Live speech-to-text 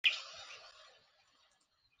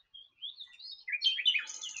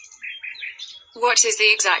What is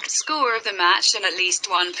the exact score of the match and at least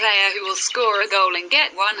one player who will score a goal and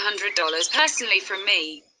get $100 personally from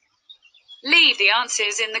me? Leave the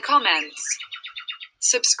answers in the comments.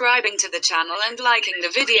 Subscribing to the channel and liking the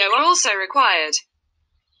video are also required.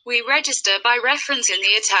 We register by reference in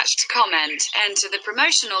the attached comment. Enter the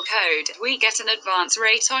promotional code. We get an advance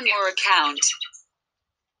rate on your account.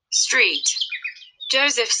 Street.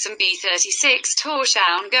 Josephs and B36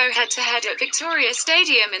 Torshavn go head-to-head at Victoria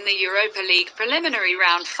Stadium in the Europa League preliminary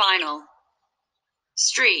round final.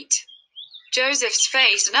 Street. Josephs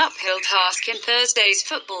faced an uphill task in Thursday's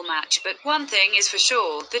football match, but one thing is for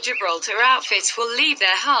sure, the Gibraltar outfits will leave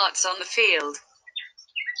their hearts on the field.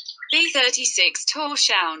 B36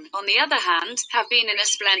 Torshavn, on the other hand, have been in a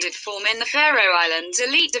splendid form in the Faroe Islands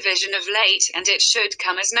elite division of late, and it should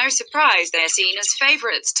come as no surprise they're seen as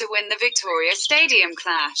favourites to win the Victoria Stadium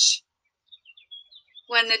clash.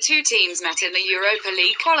 When the two teams met in the Europa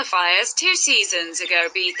League qualifiers 2 seasons ago,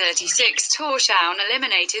 B36 Torshavn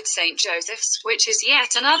eliminated St. Joseph's, which is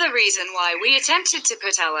yet another reason why we attempted to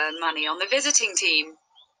put our money on the visiting team.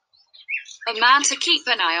 A man to keep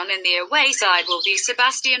an eye on in the away side will be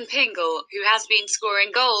Sebastian Pingel, who has been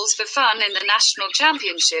scoring goals for fun in the national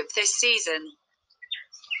championship this season.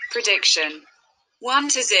 Prediction: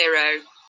 1-0.